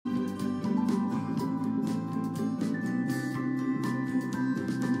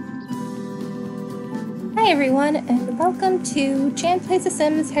Hi everyone, and welcome to Jan Plays The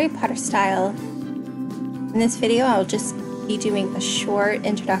Sims Harry Potter style. In this video I'll just be doing a short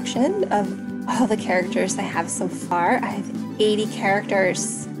introduction of all the characters I have so far. I have 80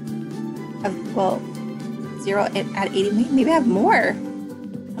 characters. Well, 0 out of 80, maybe I have more.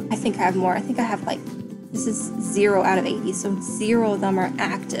 I think I have more. I think I have this is 0 out of 80, so 0 of them are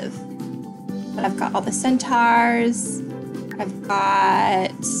active. But I've got all the centaurs, I've got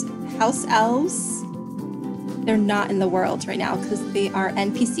house elves. They're not in the world right now because they are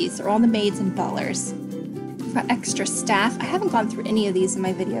NPCs. They're all the maids and ballers. I've got extra staff. I haven't gone through any of these in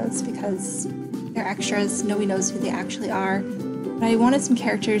my videos because they're extras. Nobody knows who they actually are. But I wanted some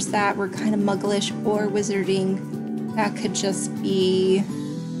characters that were kind of mugglish or wizarding that could just be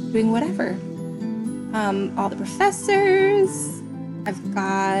doing whatever. All the professors. I've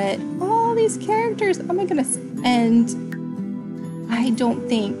got all these characters. Oh my goodness. And I don't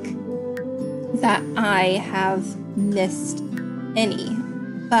think that I have missed any,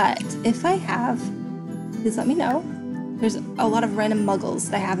 but if I have, please let me know. There's a lot of random muggles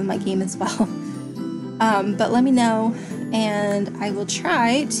that I have in my game as well. But let me know and I will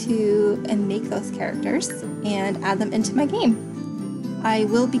try to make those characters and add them into my game. I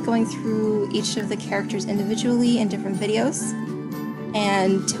will be going through each of the characters individually in different videos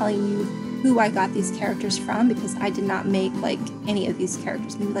and telling you who I got these characters from, because I did not make any of these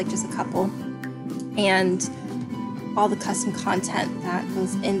characters, maybe just a couple. And all the custom content that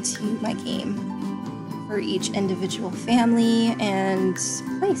goes into my game for each individual family and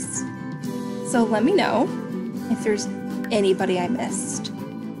place. So let me know if there's anybody I missed.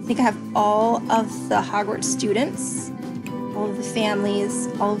 I think I have all of the Hogwarts students, all of the families,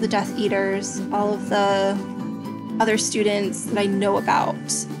 all of the Death Eaters, all of the other students that I know about,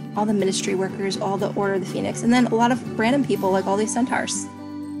 all the ministry workers, all the Order of the Phoenix, and then a lot of random people like all these centaurs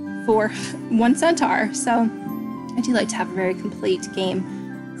for one centaur. So I do like to have a very complete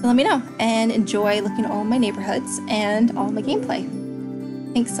game. So let me know and enjoy looking at all my neighborhoods and all my gameplay.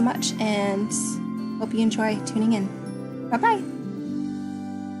 Thanks so much and hope you enjoy tuning in. Bye bye.